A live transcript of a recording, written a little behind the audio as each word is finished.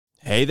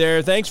Hey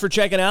there, thanks for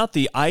checking out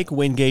the Ike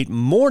Wingate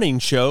Morning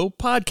Show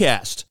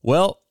podcast.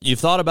 Well, you've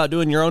thought about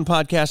doing your own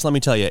podcast? Let me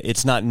tell you,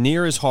 it's not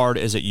near as hard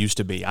as it used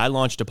to be. I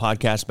launched a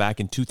podcast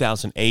back in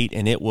 2008,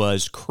 and it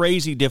was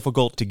crazy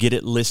difficult to get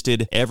it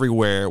listed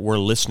everywhere where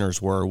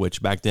listeners were, which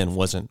back then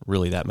wasn't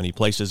really that many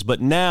places. But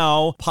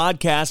now,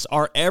 podcasts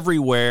are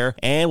everywhere,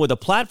 and with a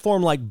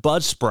platform like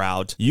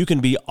Buzzsprout, you can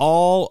be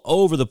all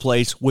over the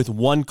place with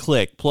one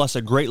click, plus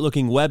a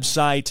great-looking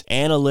website,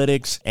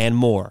 analytics, and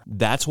more.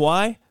 That's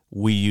why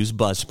we use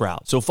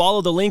Buzzsprout. So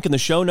follow the link in the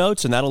show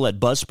notes, and that'll let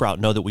Buzzsprout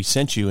know that we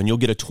sent you, and you'll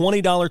get a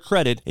 $20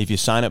 credit if you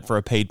sign up for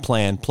a paid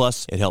plan.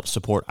 Plus, it helps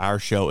support our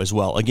show as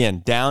well.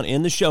 Again, down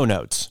in the show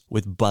notes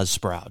with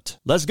Buzzsprout.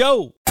 Let's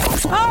go!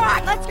 All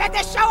right, let's get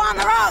this show on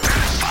the road!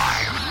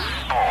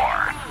 5,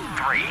 4,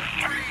 3,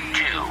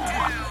 2,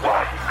 1.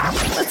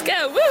 Let's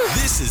go, woo!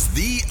 This is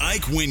the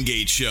Ike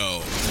Wingate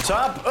Show.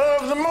 Top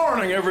of the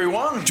morning,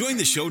 everyone. Join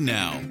the show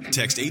now.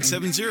 Text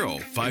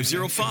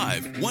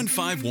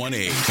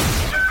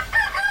 870-505-1518.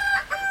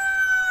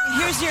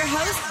 Here's your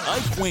host,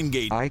 Ike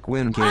Wingate. Ike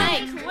Wingate.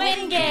 Ike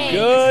Wingate.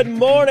 Good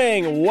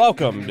morning.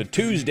 Welcome to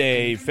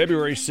Tuesday,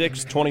 February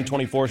 6th,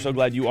 2024. So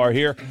glad you are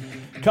here.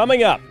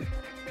 Coming up,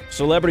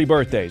 celebrity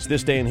birthdays,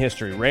 this day in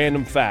history,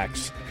 random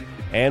facts,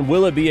 and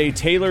will it be a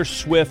Taylor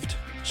Swift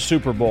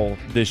Super Bowl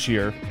this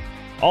year?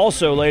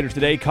 Also later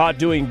today, caught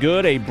doing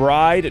good, a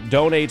bride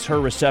donates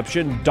her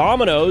reception,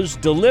 Domino's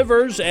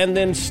delivers and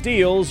then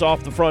steals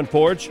off the front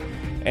porch,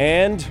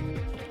 and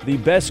the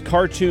best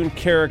cartoon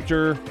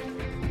character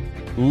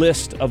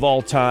list of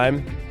all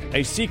time,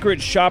 a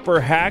secret shopper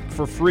hack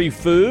for free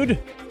food,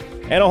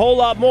 and a whole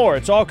lot more.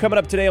 It's all coming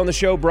up today on the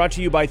show, brought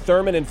to you by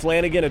Thurman and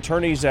Flanagan,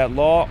 attorneys at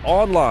law,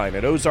 online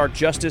at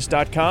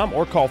ozarkjustice.com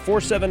or call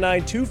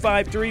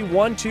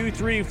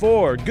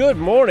 479-253-1234. Good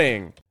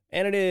morning.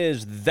 And it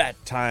is that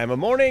time of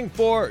morning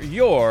for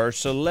your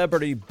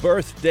celebrity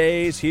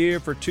birthdays here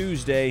for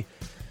Tuesday,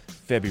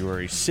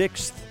 February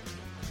 6th,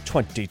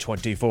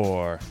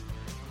 2024.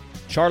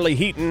 Charlie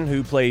Heaton,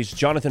 who plays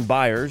Jonathan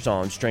Byers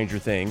on Stranger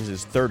Things,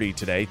 is 30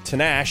 today.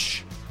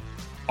 Tinashe,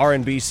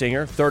 R&B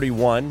singer,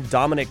 31.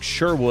 Dominic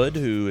Sherwood,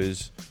 who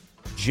is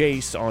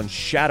Jace on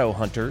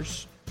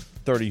Shadowhunters,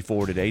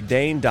 34 today.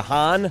 Dane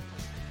DeHaan,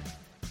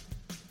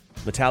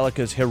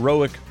 Metallica's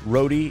heroic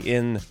roadie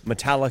in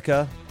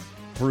Metallica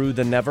Through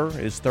the Never,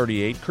 is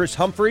 38. Chris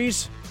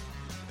Humphries,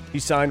 he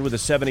signed with the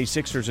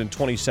 76ers in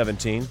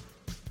 2017,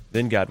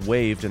 then got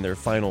waived in their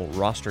final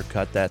roster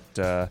cut.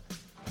 That,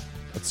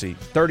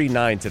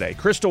 39 today.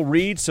 Crystal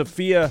Reed,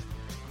 Sophia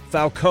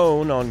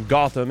Falcone on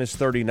Gotham is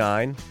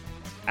 39.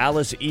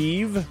 Alice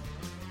Eve,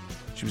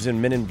 she was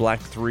in Men in Black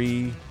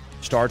 3,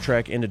 Star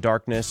Trek Into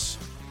Darkness.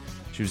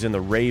 She was in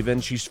The Raven.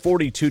 She's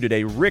 42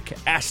 today. Rick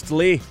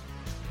Astley,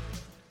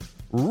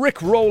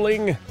 Rick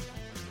Rolling,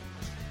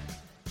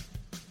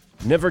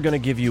 Never Gonna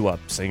Give You Up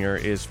singer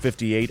is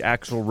 58.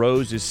 Axl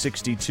Rose is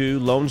 62.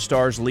 Lone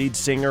Star's lead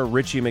singer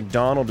Richie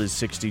McDonald is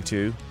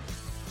 62.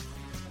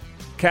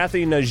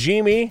 Kathy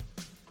Najimy,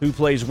 who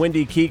plays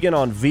Wendy Keegan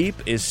on Veep,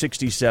 is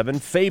 67.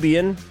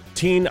 Fabian,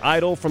 teen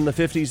idol from the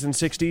 50s and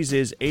 60s,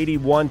 is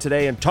 81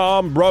 today. And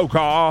Tom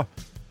Brokaw,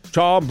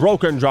 Tom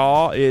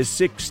Brokenjaw, is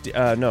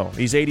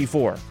he's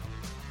 84.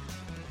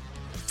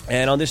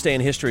 And on this day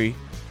in history,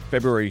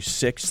 February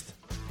 6th,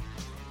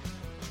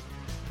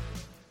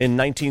 in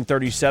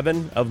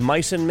 1937, Of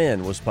Mice and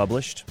Men was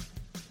published.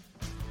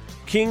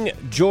 King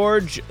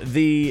George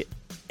VIII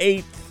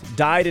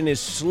died in his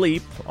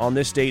sleep on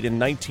this date in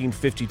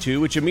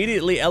 1952, which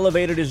immediately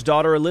elevated his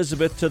daughter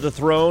Elizabeth to the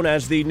throne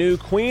as the new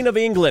Queen of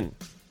England.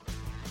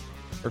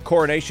 Her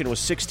coronation was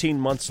 16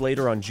 months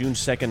later on June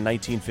 2nd,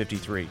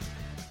 1953.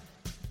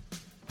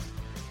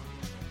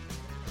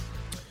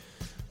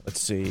 Let's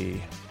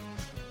see.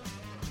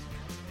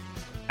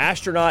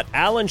 Astronaut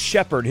Alan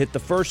Shepard hit the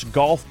first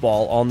golf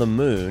ball on the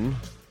moon.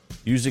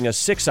 Using a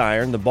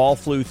 6-iron, the ball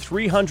flew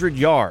 300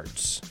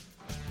 yards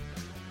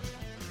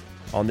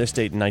on this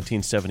date in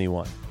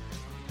 1971.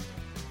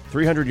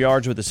 300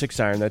 yards with a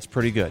 6-iron, that's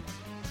pretty good.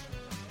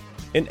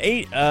 In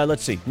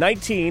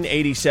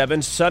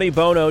 1987, Sonny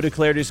Bono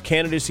declared his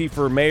candidacy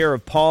for mayor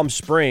of Palm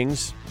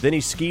Springs. Then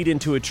he skied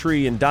into a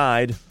tree and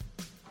died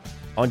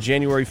on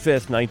January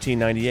 5th,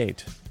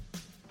 1998.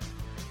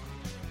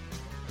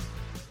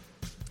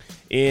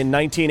 In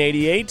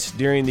 1988,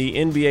 during the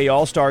NBA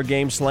All-Star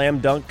Game slam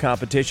dunk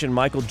competition,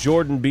 Michael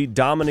Jordan beat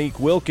Dominique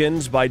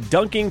Wilkins by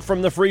dunking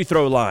from the free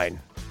throw line.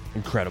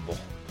 Incredible.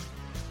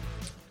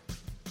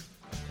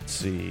 Let's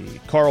see.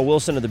 Carl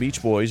Wilson of the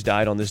Beach Boys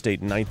died on this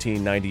date in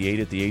 1998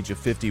 at the age of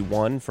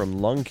 51 from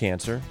lung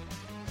cancer.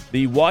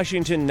 The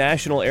Washington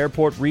National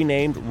Airport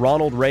renamed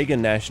Ronald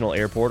Reagan National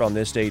Airport on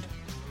this date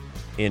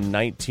in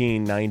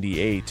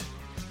 1998.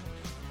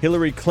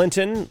 Hillary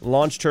Clinton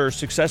launched her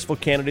successful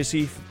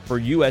candidacy for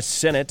U.S.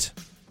 Senate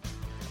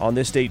on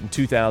this date in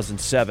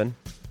 2007.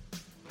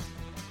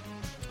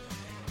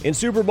 In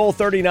Super Bowl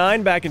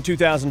 39 back in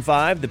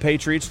 2005, the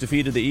Patriots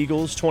defeated the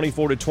Eagles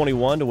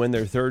 24-21 to win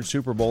their third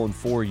Super Bowl in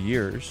 4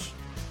 years.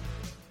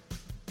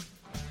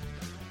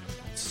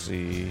 Let's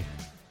see.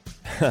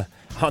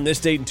 On this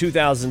date in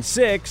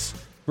 2006,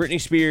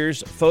 Britney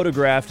Spears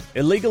photographed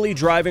illegally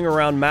driving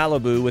around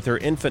Malibu with her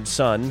infant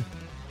son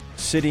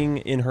sitting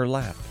in her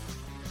lap.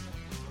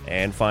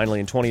 And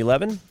finally, in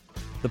 2011,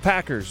 the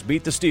Packers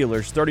beat the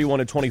Steelers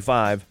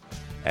 31-25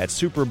 at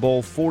Super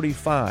Bowl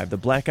 45. The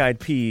Black Eyed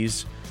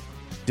Peas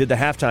did the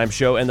halftime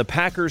show, and the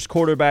Packers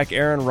quarterback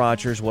Aaron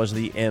Rodgers was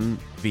the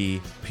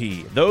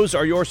MVP. Those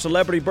are your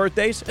celebrity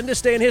birthdays and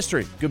this day in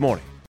history. Good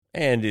morning.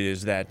 And it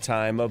is that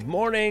time of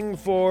morning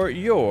for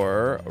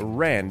your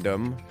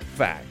random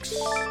facts.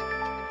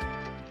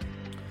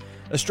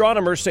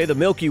 Astronomers say the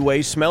Milky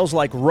Way smells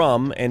like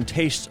rum and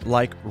tastes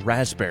like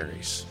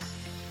raspberries.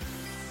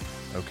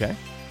 Okay,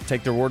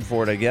 take their word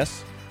for it, I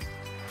guess.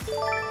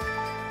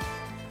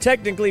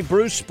 Technically,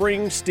 Bruce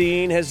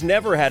Springsteen has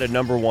never had a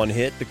number one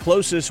hit. The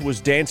closest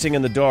was Dancing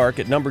in the Dark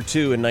at number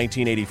 2 in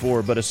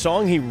 1984, but a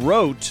song he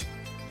wrote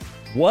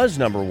was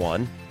number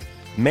one.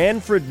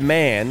 Manfred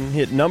Mann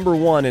hit number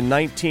one in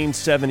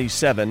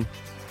 1977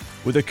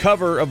 with a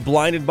cover of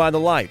Blinded by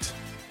the Light.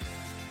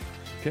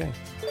 Okay.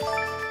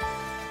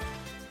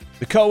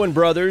 The Coen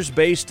brothers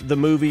based the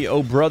movie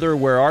Oh Brother,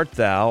 Where Art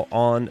Thou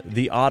on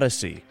The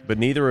Odyssey, but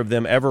neither of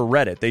them ever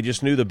read it. They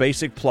just knew the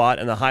basic plot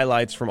and the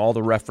highlights from all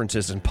the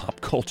references in pop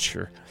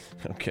culture.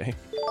 Okay.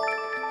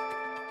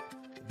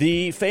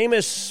 The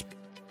famous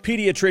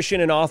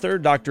pediatrician and author,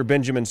 Dr.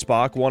 Benjamin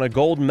Spock, won a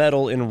gold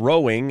medal in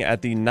rowing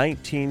at the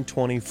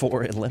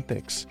 1924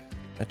 Olympics.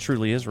 That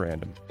truly is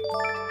random.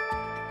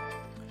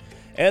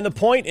 And the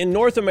point in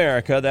North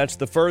America that's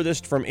the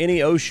furthest from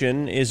any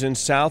ocean is in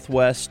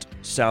southwest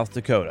South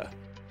Dakota.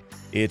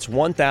 It's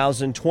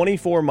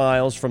 1,024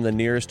 miles from the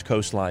nearest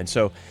coastline.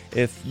 So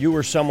if you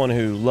were someone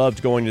who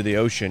loved going to the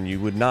ocean,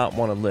 you would not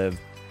want to live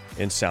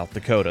in South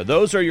Dakota.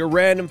 Those are your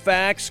random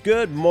facts.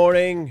 Good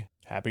morning.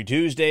 Happy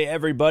Tuesday,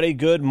 everybody.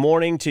 Good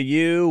morning to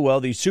you. Well,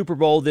 the Super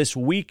Bowl this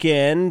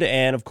weekend,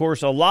 and of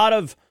course, a lot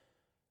of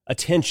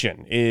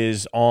attention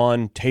is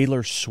on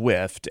Taylor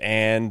Swift,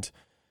 and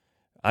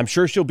I'm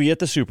sure she'll be at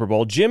the Super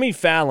Bowl. Jimmy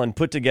Fallon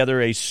put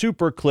together a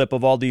super clip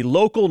of all the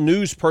local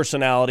news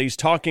personalities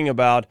talking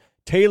about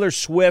Taylor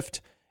Swift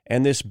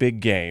and this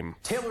big game.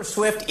 Taylor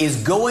Swift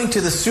is going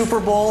to the Super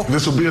Bowl.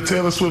 This will be a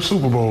Taylor Swift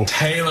Super Bowl.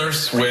 Taylor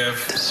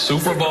Swift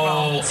Super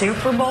Bowl.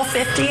 Super Bowl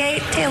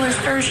 58, Taylor's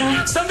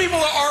version. Some people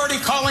are already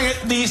calling it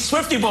the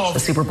Swiftie Bowl. The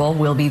Super Bowl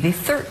will be the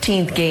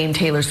 13th game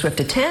Taylor Swift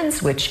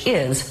attends, which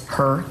is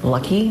her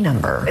lucky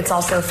number. It's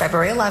also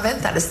February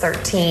 11th. That is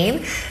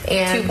 13.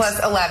 And 2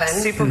 plus 11.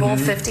 Super Bowl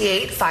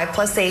 58. 5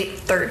 plus 8,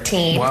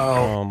 13. Wow.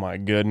 Oh, my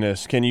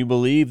goodness. Can you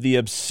believe the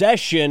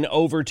obsession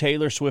over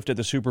Taylor Swift at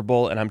the Super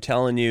Bowl? And I'm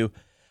telling you,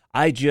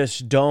 I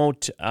just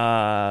don't.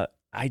 I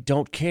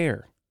don't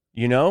care.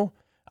 You know,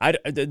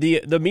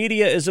 the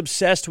media is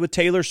obsessed with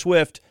Taylor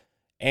Swift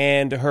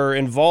and her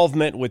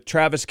involvement with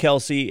Travis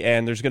Kelce,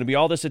 and there's going to be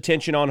all this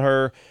attention on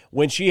her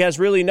when she has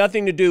really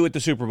nothing to do with the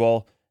Super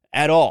Bowl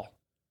at all.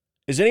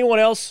 Is anyone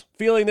else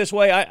feeling this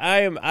way?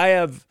 I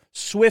have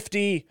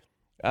Swiftie,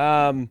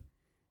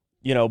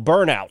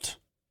 burnout.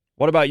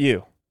 What about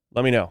you?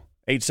 Let me know.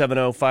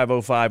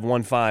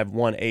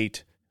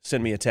 870-505-1518.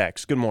 Send me a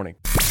text. Good morning.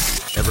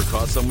 Ever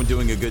caught someone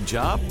doing a good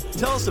job?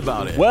 Tell us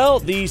about it. Well,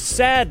 the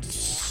sad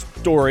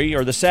story,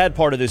 or the sad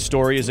part of this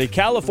story, is a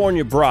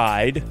California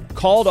bride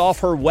called off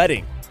her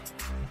wedding,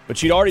 but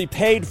she'd already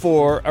paid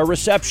for a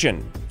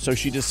reception. So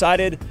she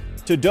decided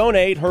to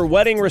donate her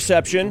wedding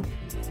reception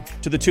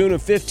to the tune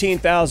of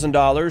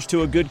 $15,000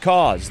 to a good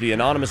cause. The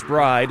anonymous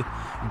bride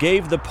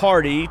gave the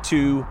party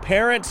to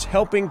Parents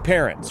Helping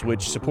Parents,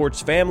 which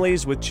supports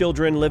families with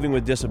children living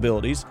with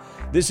disabilities.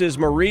 This is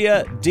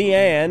Maria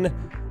Deanne,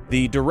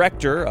 the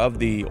director of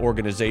the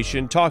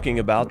organization, talking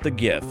about the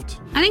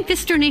gift. I think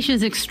this donation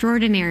is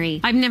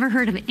extraordinary. I've never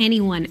heard of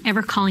anyone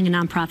ever calling a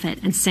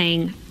nonprofit and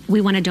saying,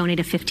 we want to donate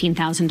a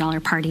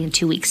 $15,000 party in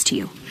 2 weeks to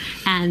you.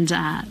 And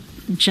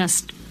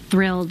just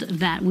thrilled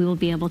that we will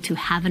be able to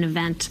have an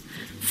event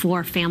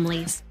for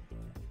families.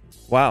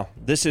 Wow,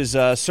 this is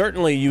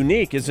certainly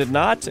unique, is it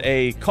not?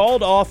 A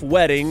called-off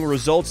wedding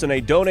results in a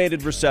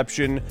donated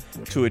reception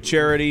to a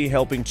charity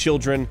helping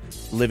children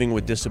living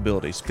with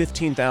disabilities.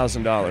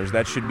 $15,000.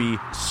 That should be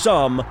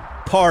some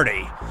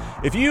party.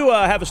 If you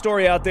have a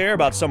story out there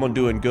about someone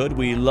doing good,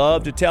 we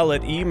love to tell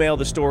it. Email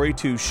the story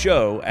to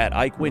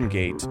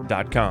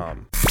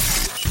show@ikewingate.com.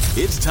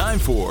 It's time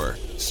for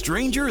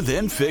Stranger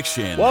Than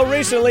Fiction. Well,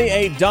 recently,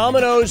 a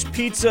Domino's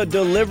pizza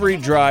delivery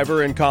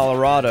driver in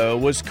Colorado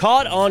was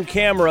caught on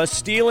camera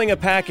stealing a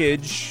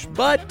package,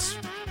 but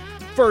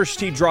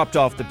first he dropped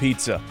off the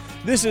pizza.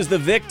 This is the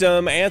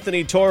victim,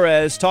 Anthony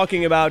Torres,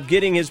 talking about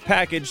getting his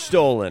package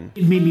stolen.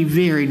 It made me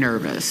very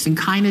nervous and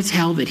kind of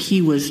tell that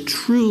he was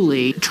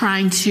truly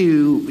trying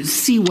to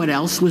see what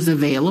else was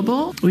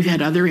available. We've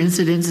had other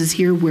incidences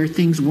here where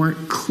things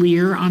weren't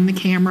clear on the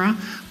camera,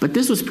 but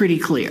this was pretty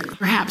clear.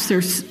 Perhaps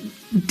there's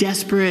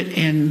desperate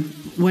and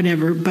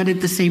whatever, but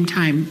at the same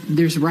time,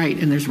 there's right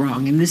and there's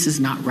wrong, and this is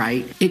not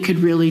right. It could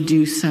really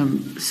do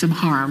some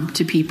harm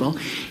to people.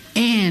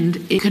 And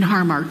it can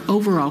harm our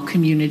overall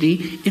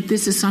community if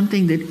this is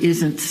something that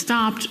isn't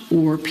stopped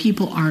or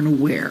people aren't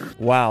aware.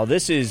 Wow,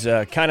 this is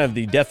kind of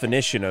the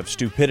definition of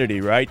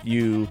stupidity, right?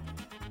 You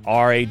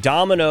are a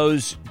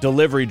Domino's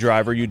delivery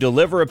driver. You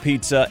deliver a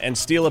pizza and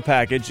steal a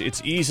package.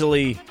 It's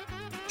easily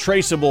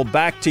traceable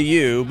back to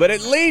you, but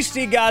at least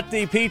he got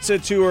the pizza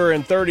to her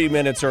in 30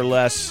 minutes or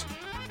less.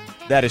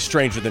 That is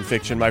stranger than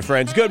fiction, my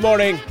friends. Good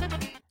morning.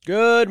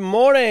 Good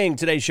morning.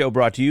 Today's show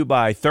brought to you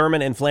by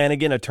Thurman and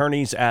Flanagan,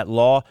 attorneys at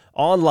law,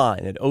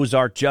 online at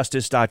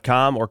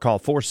ozarkjustice.com or call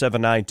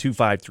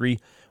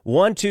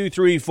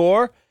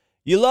 479-253-1234.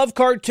 You love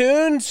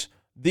cartoons?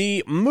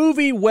 The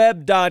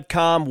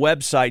movieweb.com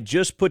website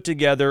just put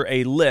together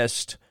a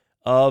list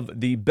of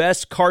the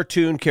best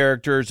cartoon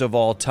characters of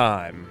all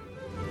time.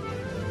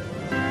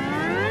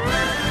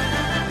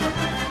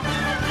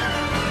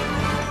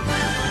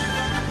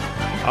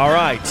 All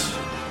right.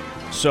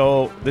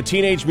 So the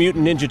Teenage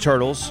Mutant Ninja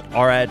Turtles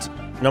are at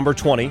number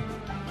 20.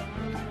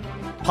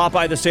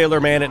 Popeye the Sailor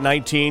Man at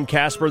 19.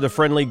 Casper the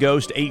Friendly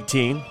Ghost,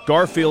 18.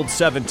 Garfield,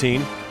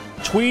 17.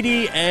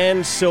 Tweety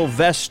and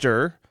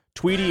Sylvester,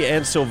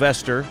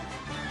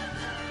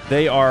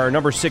 they are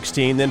number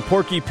 16. Then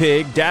Porky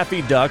Pig,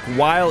 Daffy Duck,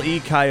 Wile E.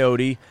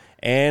 Coyote,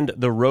 and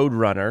the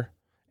Roadrunner.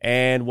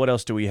 And what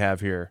else do we have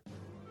here?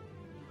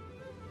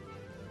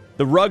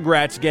 The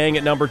Rugrats gang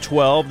at number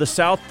 12, the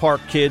South Park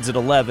Kids at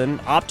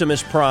 11,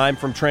 Optimus Prime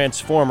from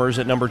Transformers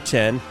at number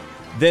 10,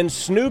 then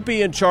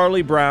Snoopy and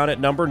Charlie Brown at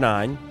number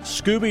 9,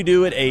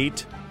 Scooby-Doo at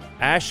 8,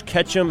 Ash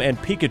Ketchum and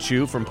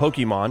Pikachu from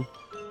Pokemon,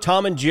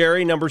 Tom and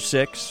Jerry number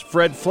 6,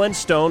 Fred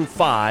Flintstone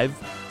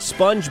 5,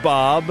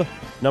 SpongeBob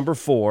number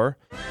 4,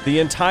 the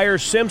entire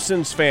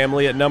Simpsons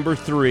family at number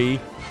 3,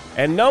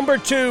 and number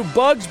 2,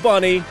 Bugs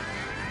Bunny,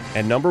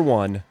 and number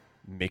 1,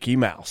 Mickey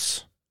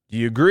Mouse. Do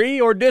you agree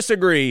or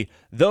disagree?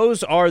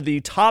 Those are the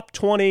top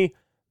 20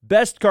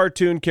 best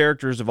cartoon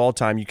characters of all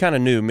time. You kind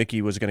of knew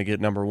Mickey was going to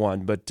get number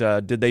 1, but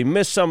did they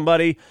miss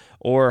somebody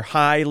or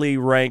highly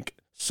rank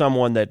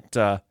someone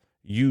that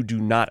you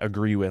do not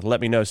agree with? Let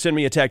me know. Send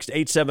me a text,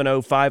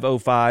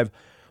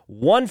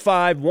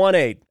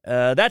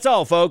 870-505-1518. That's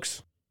all,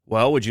 folks.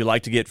 Well, would you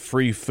like to get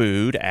free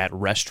food at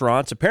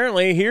restaurants?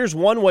 Apparently, here's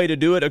one way to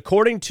do it.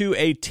 According to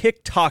a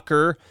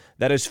TikToker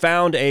that has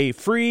found a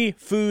free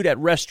food at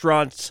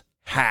restaurants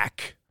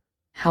hack.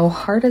 How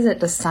hard is it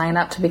to sign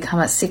up to become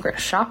a secret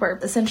shopper?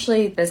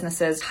 Essentially,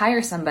 businesses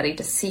hire somebody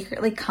to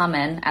secretly come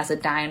in as a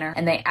diner,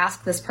 and they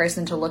ask this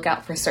person to look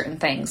out for certain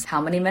things. How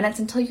many minutes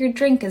until your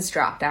drink is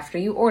dropped after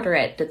you order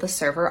it? Did the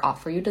server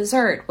offer you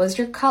dessert? Was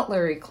your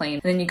cutlery clean?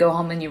 And then you go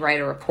home and you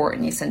write a report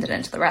and you send it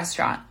into the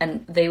restaurant,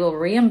 and they will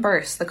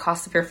reimburse the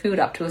cost of your food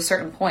up to a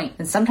certain point,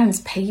 and sometimes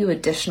pay you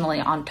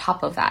additionally on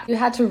top of that. You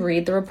had to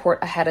read the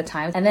report ahead of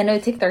time, and then it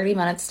would take 30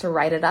 minutes to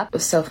write it up. It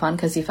was so fun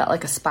because you felt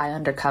like a spy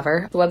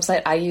undercover. The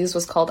website I used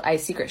was called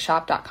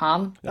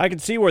iSecretShop.com. I can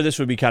see where this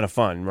would be kind of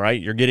fun, right?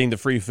 You're getting the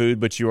free food,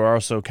 but you are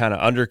also kind of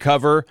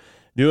undercover,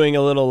 doing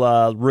a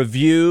little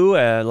review,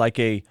 like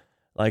a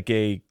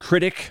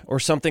critic or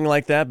something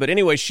like that. But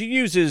anyway, she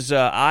uses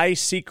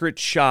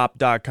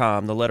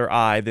iSecretShop.com, the letter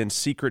I, then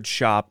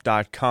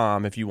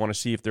SecretShop.com, if you want to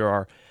see if there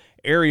are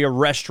area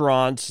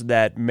restaurants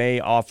that may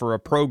offer a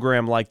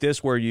program like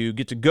this where you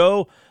get to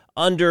go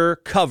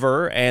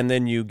undercover and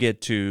then you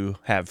get to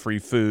have free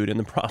food in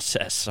the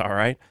process, all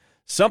right?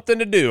 Something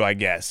to do, I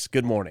guess.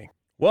 Good morning.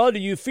 Well, do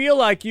you feel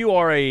like you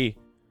are a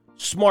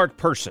smart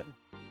person,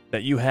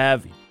 that you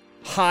have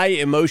high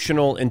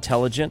emotional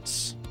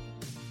intelligence?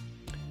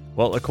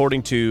 Well,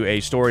 according to a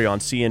story on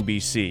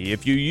CNBC,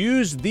 if you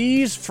use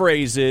these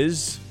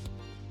phrases,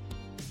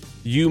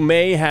 you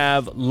may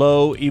have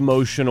low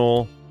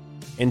emotional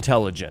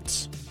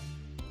intelligence.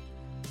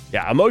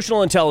 Yeah,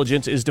 emotional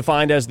intelligence is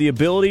defined as the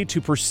ability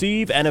to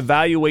perceive and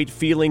evaluate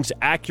feelings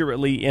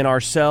accurately in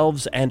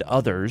ourselves and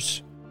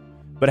others.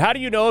 But how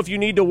do you know if you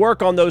need to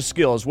work on those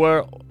skills?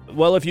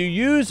 Well, if you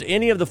use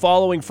any of the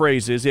following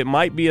phrases, it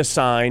might be a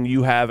sign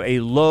you have a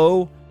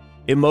low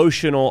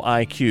emotional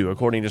IQ,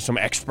 according to some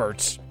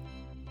experts.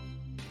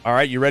 All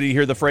right, you ready to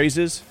hear the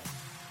phrases?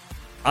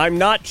 I'm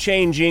not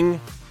changing.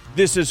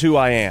 This is who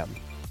I am.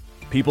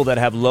 People that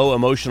have low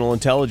emotional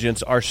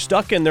intelligence are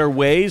stuck in their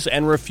ways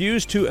and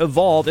refuse to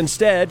evolve.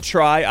 Instead,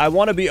 try, I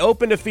want to be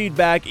open to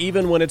feedback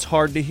even when it's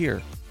hard to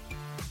hear.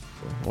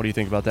 What do you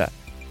think about that?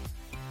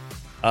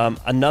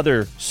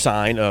 Another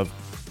sign of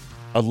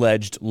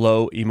alleged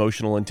low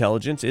emotional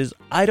intelligence is,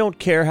 I don't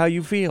care how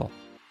you feel.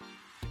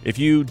 If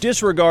you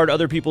disregard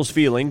other people's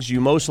feelings, you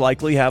most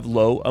likely have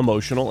low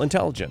emotional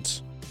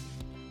intelligence.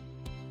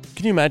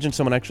 Can you imagine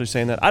someone actually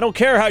saying that? I don't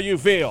care how you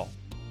feel.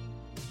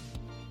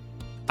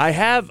 I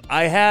have,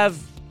 I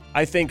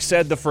think,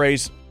 said the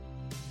phrase,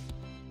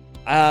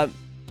 I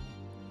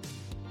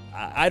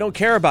don't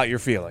care about your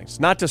feelings.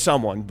 Not to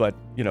someone, but,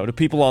 to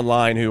people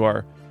online who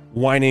are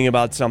whining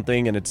about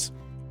something and it's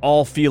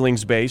all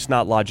feelings-based,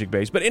 not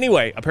logic-based. But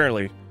anyway,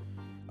 apparently,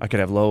 I could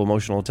have low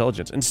emotional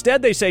intelligence.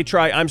 Instead, they say,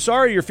 try, I'm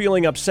sorry you're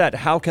feeling upset.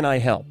 How can I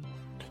help?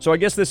 So I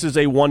guess this is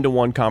a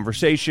one-to-one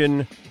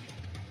conversation.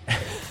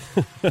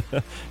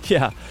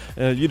 Yeah,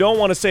 you don't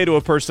want to say to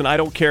a person, I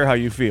don't care how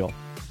you feel.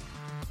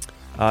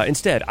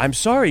 Instead, I'm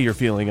sorry you're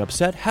feeling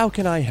upset. How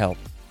can I help?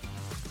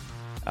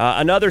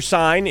 Another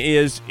sign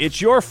is, it's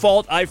your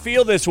fault I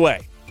feel this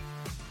way.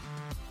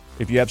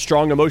 If you have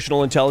strong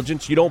emotional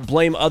intelligence, you don't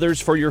blame others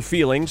for your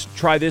feelings.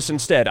 Try this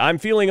instead. I'm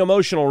feeling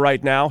emotional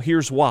right now.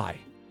 Here's why.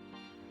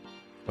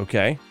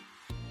 Okay.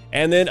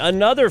 And then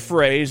another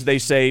phrase they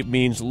say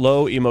means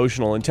low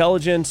emotional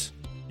intelligence.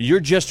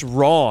 You're just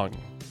wrong.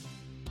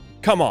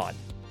 Come on.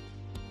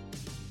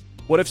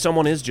 What if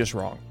someone is just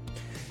wrong?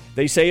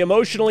 They say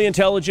emotionally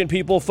intelligent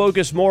people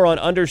focus more on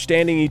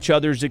understanding each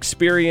other's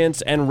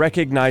experience and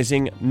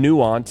recognizing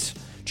nuance.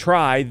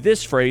 Try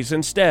this phrase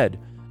instead.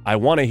 I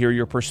want to hear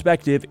your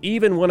perspective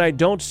even when I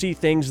don't see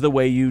things the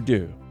way you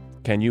do.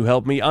 Can you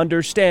help me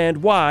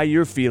understand why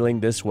you're feeling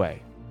this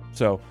way?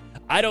 So,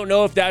 I don't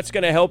know if that's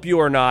going to help you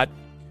or not,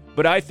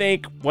 but I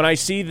think when I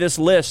see this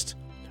list,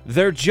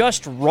 they're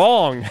just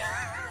wrong.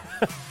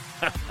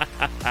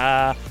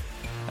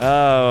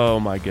 Oh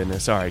my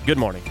goodness. All right, good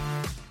morning.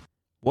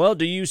 Well,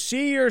 do you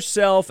see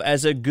yourself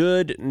as a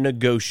good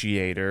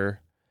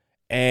negotiator?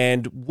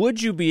 And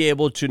would you be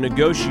able to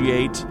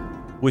negotiate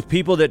with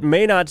people that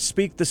may not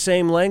speak the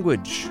same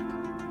language?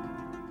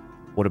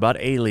 What about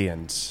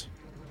aliens?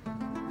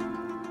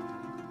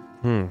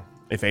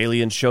 If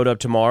aliens showed up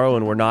tomorrow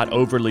and were not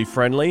overly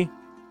friendly,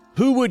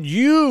 who would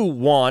you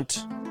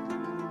want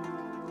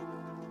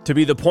to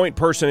be the point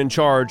person in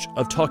charge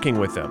of talking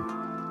with them?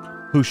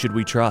 Who should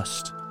we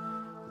trust?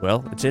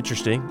 Well, it's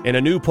interesting. In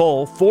a new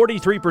poll,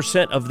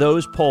 43% of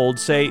those polled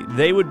say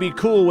they would be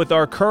cool with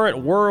our current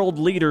world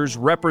leaders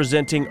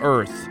representing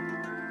Earth.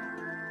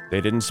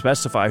 They didn't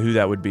specify who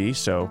that would be,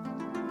 so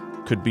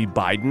could be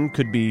Biden,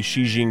 could be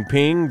Xi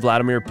Jinping,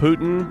 Vladimir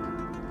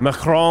Putin,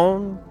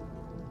 Macron.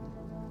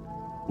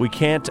 We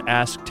can't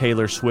ask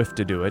Taylor Swift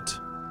to do it.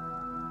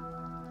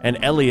 And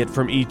Elliot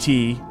from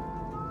E.T.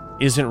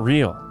 isn't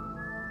real.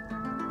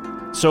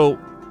 So,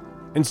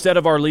 instead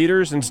of our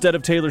leaders, instead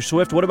of Taylor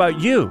Swift, what about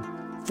you?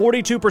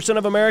 42%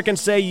 of Americans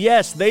say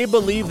yes, they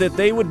believe that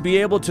they would be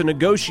able to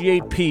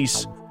negotiate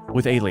peace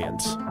with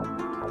aliens.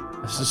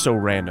 This is so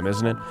random,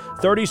 isn't it?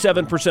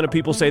 37% of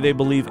people say they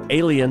believe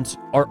aliens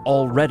are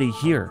already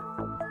here,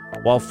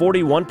 while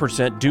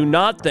 41% do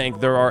not think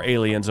there are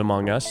aliens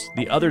among us.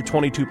 The other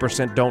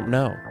 22% don't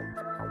know.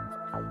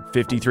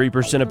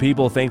 53% of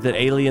people think that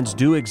aliens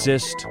do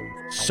exist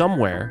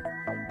somewhere,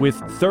 with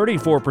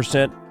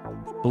 34%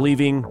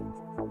 believing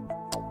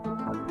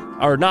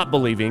or not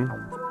believing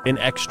in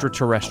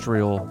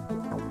extraterrestrial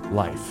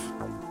life.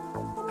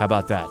 How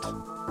about that?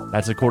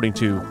 That's according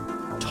to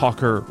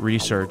Talker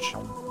Research.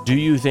 Do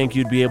you think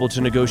you'd be able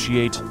to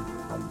negotiate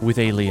with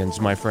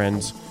aliens, my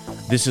friends?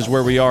 This is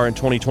where we are in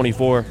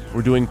 2024.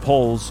 We're doing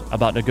polls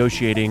about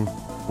negotiating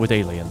with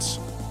aliens.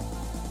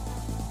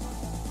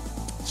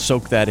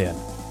 Soak that in.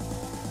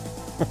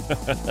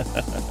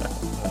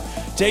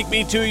 Take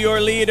me to your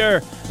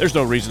leader. There's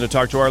no reason to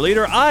talk to our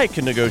leader. I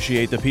can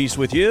negotiate the peace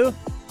with you,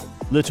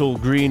 little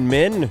green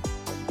men.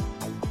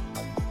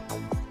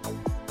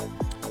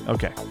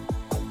 Okay.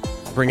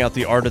 Bring out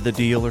the art of the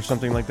deal or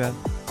something like that.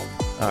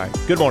 All right.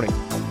 Good morning.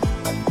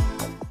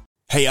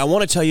 Hey, I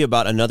want to tell you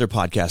about another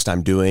podcast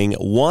I'm doing,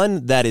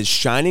 one that is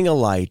shining a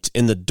light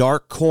in the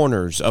dark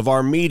corners of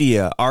our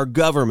media, our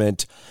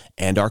government,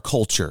 and our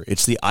culture.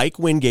 It's the Ike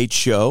Wingate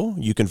Show.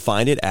 You can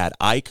find it at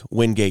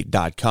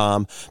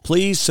IkeWingate.com.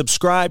 Please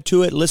subscribe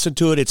to it, listen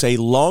to it. It's a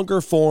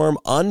longer form,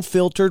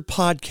 unfiltered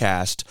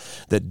podcast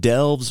that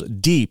delves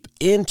deep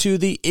into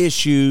the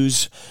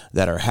issues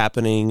that are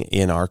happening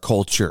in our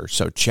culture.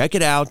 So check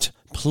it out,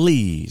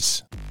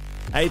 please.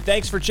 Hey,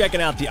 thanks for checking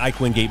out the Ike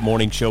Wingate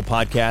Morning Show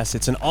podcast.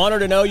 It's an honor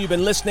to know you've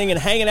been listening and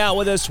hanging out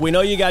with us. We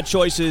know you got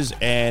choices,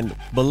 and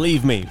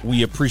believe me,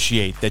 we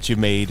appreciate that you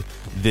made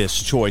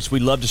this choice.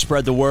 We'd love to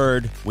spread the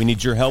word. We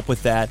need your help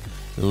with that.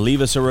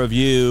 Leave us a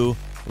review,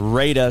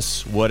 rate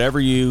us,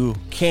 whatever you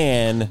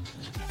can,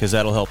 because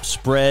that'll help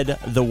spread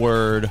the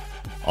word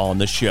on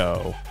the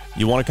show.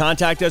 You want to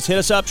contact us, hit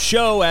us up,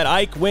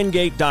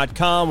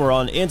 show@IkeWingate.com. We're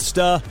on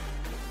Insta.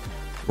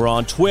 We're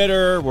on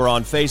Twitter, we're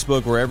on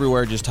Facebook, we're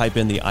everywhere. Just type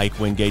in the Ike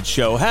Wingate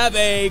Show. Have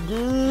a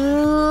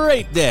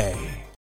great day.